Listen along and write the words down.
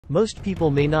Most people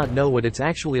may not know what it's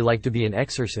actually like to be an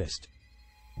exorcist.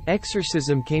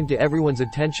 Exorcism came to everyone's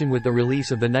attention with the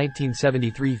release of the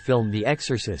 1973 film The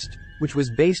Exorcist, which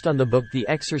was based on the book The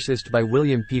Exorcist by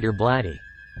William Peter Blatty.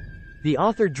 The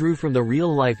author drew from the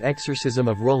real-life exorcism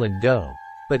of Roland Doe,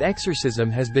 but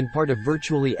exorcism has been part of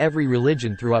virtually every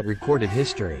religion throughout recorded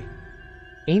history.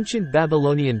 Ancient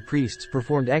Babylonian priests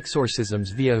performed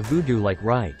exorcisms via a voodoo-like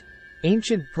rite.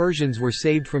 Ancient Persians were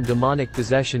saved from demonic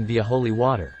possession via holy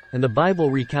water, and the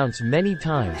Bible recounts many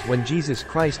times when Jesus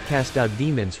Christ cast out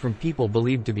demons from people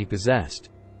believed to be possessed.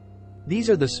 These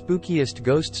are the spookiest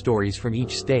ghost stories from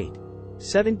each state.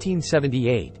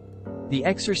 1778. The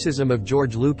Exorcism of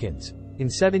George Lukens. In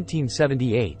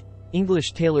 1778,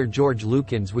 English tailor George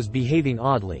Lukens was behaving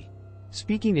oddly,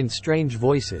 speaking in strange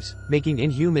voices, making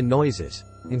inhuman noises,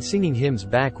 and singing hymns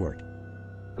backward.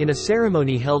 In a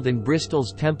ceremony held in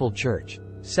Bristol's Temple Church,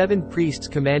 7 priests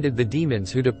commanded the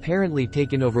demons who'd apparently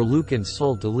taken over Lukens'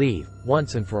 soul to leave,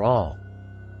 once and for all.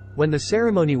 When the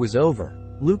ceremony was over,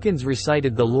 Lukens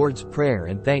recited the Lord's Prayer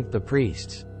and thanked the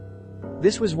priests.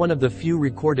 This was one of the few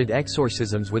recorded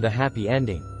exorcisms with a happy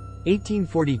ending.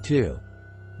 1842.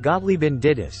 Gottlieb in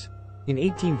Dittus. In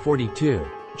 1842,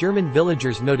 German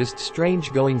villagers noticed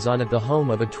strange goings-on at the home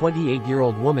of a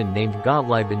 28-year-old woman named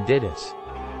Gottlieb in Dittus.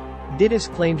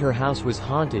 Dittus claimed her house was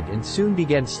haunted and soon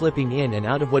began slipping in and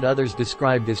out of what others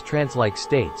described as trance-like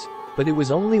states, but it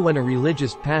was only when a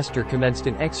religious pastor commenced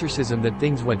an exorcism that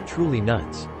things went truly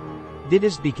nuts.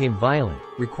 Dittus became violent,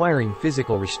 requiring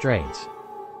physical restraints.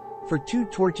 For 2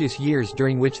 tortuous years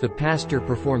during which the pastor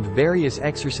performed various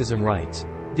exorcism rites,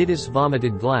 Dittus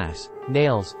vomited glass,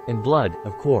 nails, and blood,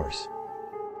 of course.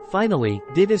 Finally,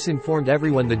 Dittus informed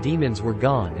everyone the demons were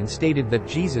gone and stated that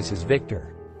Jesus is victor.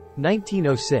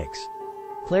 1906.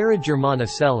 Clara Germana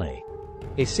Selle.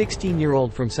 A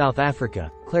 16-year-old from South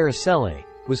Africa, Clara Selle,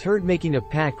 was heard making a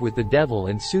pact with the devil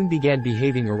and soon began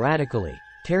behaving erratically,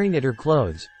 tearing at her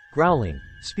clothes, growling,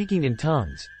 speaking in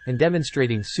tongues, and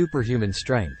demonstrating superhuman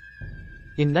strength.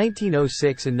 In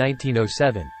 1906 and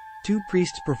 1907, 2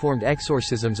 priests performed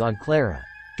exorcisms on Clara,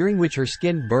 during which her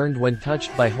skin burned when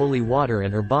touched by holy water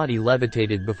and her body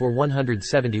levitated before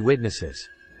 170 witnesses.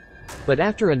 But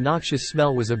after a noxious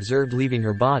smell was observed leaving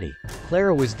her body,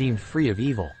 Clara was deemed free of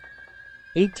evil.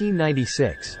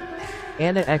 1896.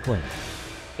 Anna Eklund.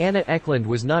 Anna Eklund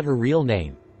was not her real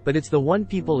name, but it's the one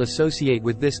people associate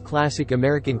with this classic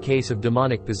American case of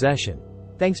demonic possession,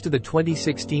 thanks to the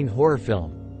 2016 horror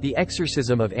film, The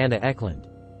Exorcism of Anna Eklund.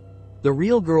 The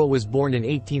real girl was born in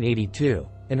 1882,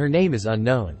 and her name is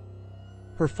unknown.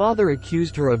 Her father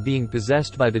accused her of being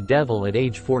possessed by the devil at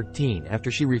age 14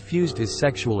 after she refused his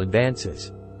sexual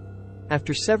advances.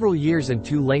 After several years and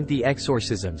 2 lengthy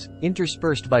exorcisms,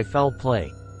 interspersed by foul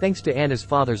play, thanks to Anna's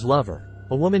father's lover,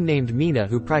 a woman named Mina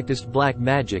who practiced black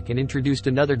magic and introduced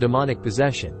another demonic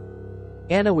possession,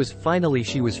 Anna was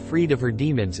freed of her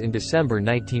demons in December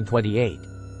 1928.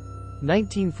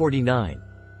 1949.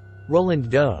 Roland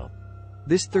Doe.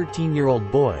 This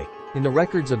 13-year-old boy, in the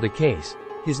records of the case,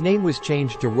 his name was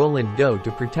changed to Roland Doe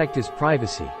to protect his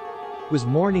privacy, was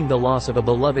mourning the loss of a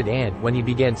beloved aunt when he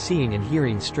began seeing and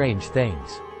hearing strange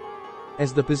things.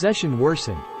 As the possession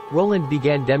worsened, Roland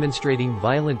began demonstrating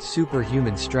violent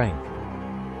superhuman strength.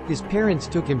 His parents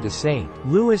took him to St.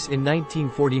 Louis in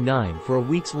 1949 for a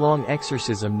weeks-long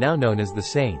exorcism now known as the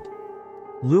St.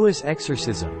 Louis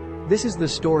Exorcism. This is the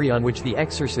story on which The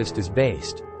Exorcist is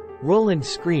based. Roland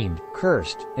screamed,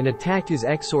 cursed, and attacked his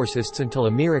exorcists until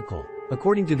a miracle,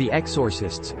 according to the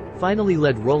exorcists, finally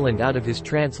led Roland out of his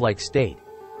trance-like state.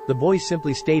 The boy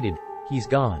simply stated, "He's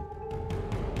gone."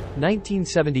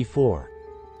 1974.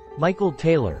 Michael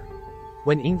Taylor.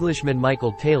 When Englishman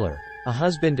Michael Taylor, a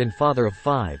husband and father of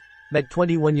 5, met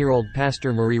 21-year-old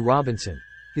Pastor Marie Robinson,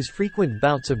 his frequent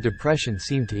bouts of depression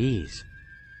seemed to ease.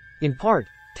 In part,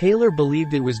 Taylor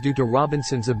believed it was due to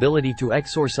Robinson's ability to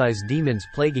exorcise demons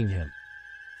plaguing him.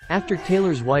 After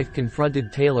Taylor's wife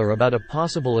confronted Taylor about a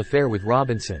possible affair with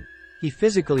Robinson, he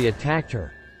physically attacked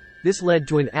her. This led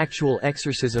to an actual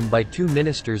exorcism by 2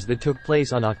 ministers that took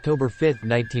place on October 5,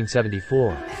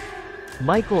 1974.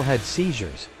 Michael had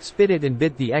seizures, spit at and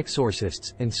bit the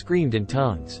exorcists, and screamed in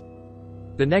tongues.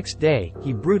 The next day,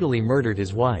 he brutally murdered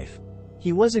his wife.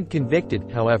 He wasn't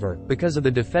convicted, however, because of the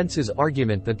defense's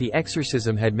argument that the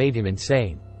exorcism had made him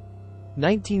insane.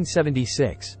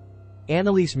 1976.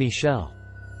 Anneliese Michel.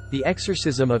 The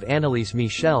Exorcism of Anneliese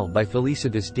Michel by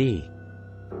Felicitas D.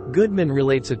 Goodman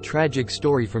relates a tragic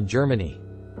story from Germany.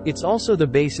 It's also the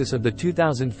basis of the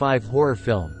 2005 horror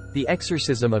film, The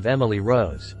Exorcism of Emily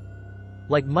Rose.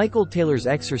 Like Michael Taylor's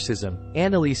exorcism,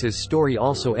 Anneliese's story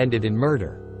also ended in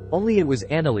murder, only it was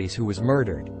Anneliese who was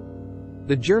murdered.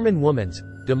 The German woman's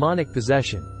demonic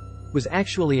possession was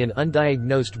actually an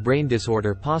undiagnosed brain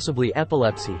disorder, possibly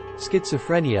epilepsy,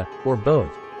 schizophrenia, or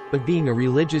both, but being a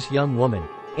religious young woman,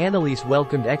 Anneliese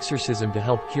welcomed exorcism to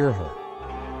help cure her.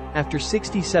 After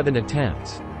 67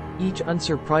 attempts, each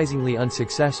unsurprisingly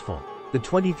unsuccessful, the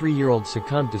 23-year-old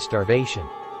succumbed to starvation.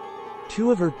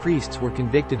 2 of her priests were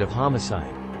convicted of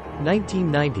homicide.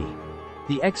 1990.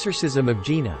 The Exorcism of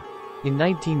Gina. In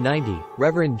 1990,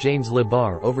 Reverend James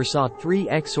Labar oversaw 3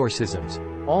 exorcisms,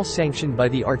 all sanctioned by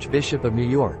the Archbishop of New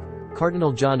York,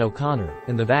 Cardinal John O'Connor,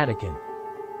 and the Vatican.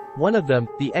 One of them,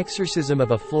 the exorcism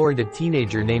of a Florida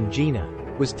teenager named Gina,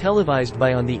 was televised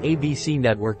on the ABC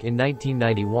network in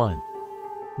 1991.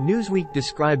 Newsweek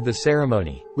described the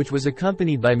ceremony, which was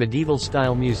accompanied by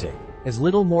medieval-style music, as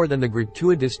little more than the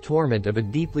gratuitous torment of a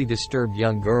deeply disturbed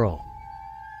young girl.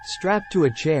 Strapped to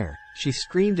a chair, she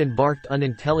screamed and barked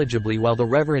unintelligibly while the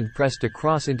reverend pressed a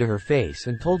cross into her face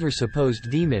and told her supposed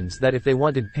demons that if they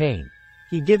wanted pain,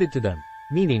 he'd give it to them,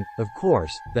 meaning, of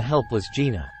course, the helpless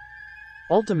Gina.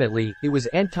 Ultimately, it was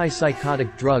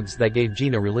antipsychotic drugs that gave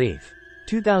Gina relief.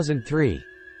 2003.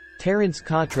 Terence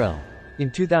Cottrell.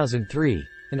 In 2003,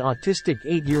 an autistic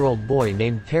 8-year-old boy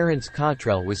named Terence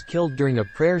Cottrell was killed during a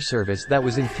prayer service that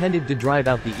was intended to drive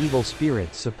out the evil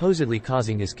spirits supposedly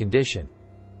causing his condition.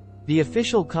 The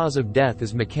official cause of death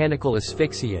is mechanical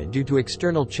asphyxia due to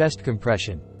external chest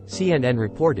compression, CNN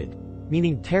reported,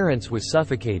 meaning Terence was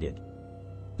suffocated.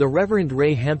 The Reverend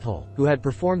Ray Hemphill, who had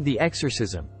performed the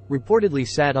exorcism, reportedly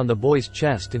sat on the boy's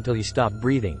chest until he stopped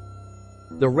breathing.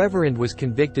 The Reverend was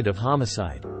convicted of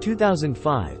homicide.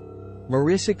 2005.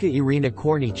 Marica Irina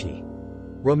Cornici.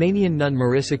 Romanian nun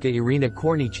Marica Irina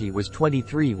Cornici was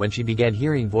 23 when she began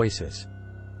hearing voices.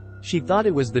 She thought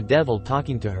it was the devil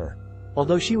talking to her.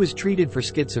 Although she was treated for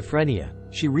schizophrenia,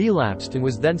 she relapsed and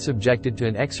was then subjected to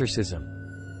an exorcism.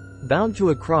 Bound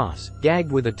to a cross,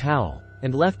 gagged with a towel,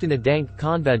 and left in a dank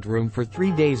convent room for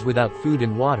 3 days without food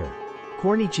and water,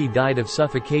 Cornici died of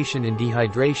suffocation and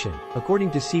dehydration,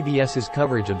 according to CBS's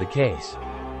coverage of the case.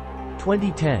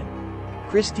 2010.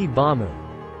 Christy Bamu.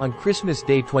 On Christmas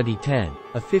Day 2010,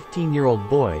 a 15-year-old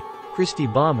boy, Christy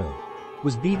Bamu,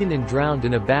 was beaten and drowned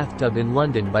in a bathtub in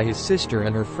London by his sister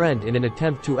and her friend in an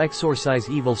attempt to exorcise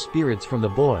evil spirits from the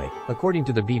boy, according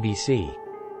to the BBC.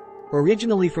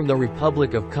 Originally from the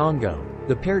Republic of Congo,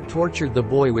 the pair tortured the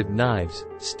boy with knives,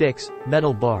 sticks,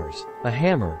 metal bars, a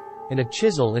hammer, and a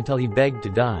chisel until he begged to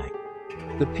die.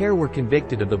 The pair were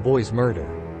convicted of the boy's murder.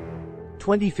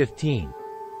 2015.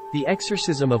 The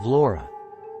Exorcism of Laura.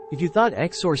 If you thought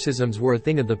exorcisms were a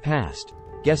thing of the past,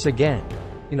 guess again.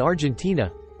 In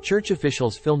Argentina, church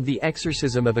officials filmed the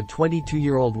exorcism of a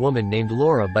 22-year-old woman named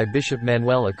Laura by Bishop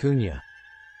Manuel Acuña.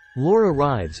 Laura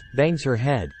writhes, bangs her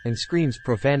head, and screams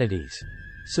profanities.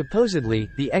 Supposedly,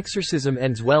 the exorcism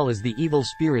ends well as the evil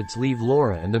spirits leave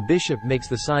Laura and the bishop makes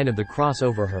the sign of the cross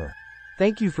over her.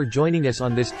 Thank you for joining us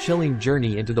on this chilling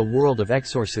journey into the world of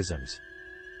exorcisms.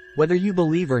 Whether you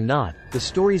believe or not, the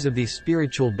stories of these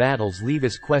spiritual battles leave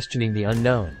us questioning the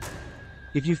unknown.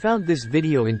 If you found this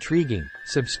video intriguing,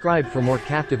 subscribe for more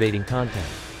captivating content.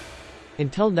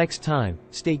 Until next time,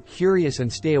 stay curious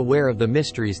and stay aware of the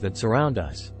mysteries that surround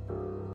us.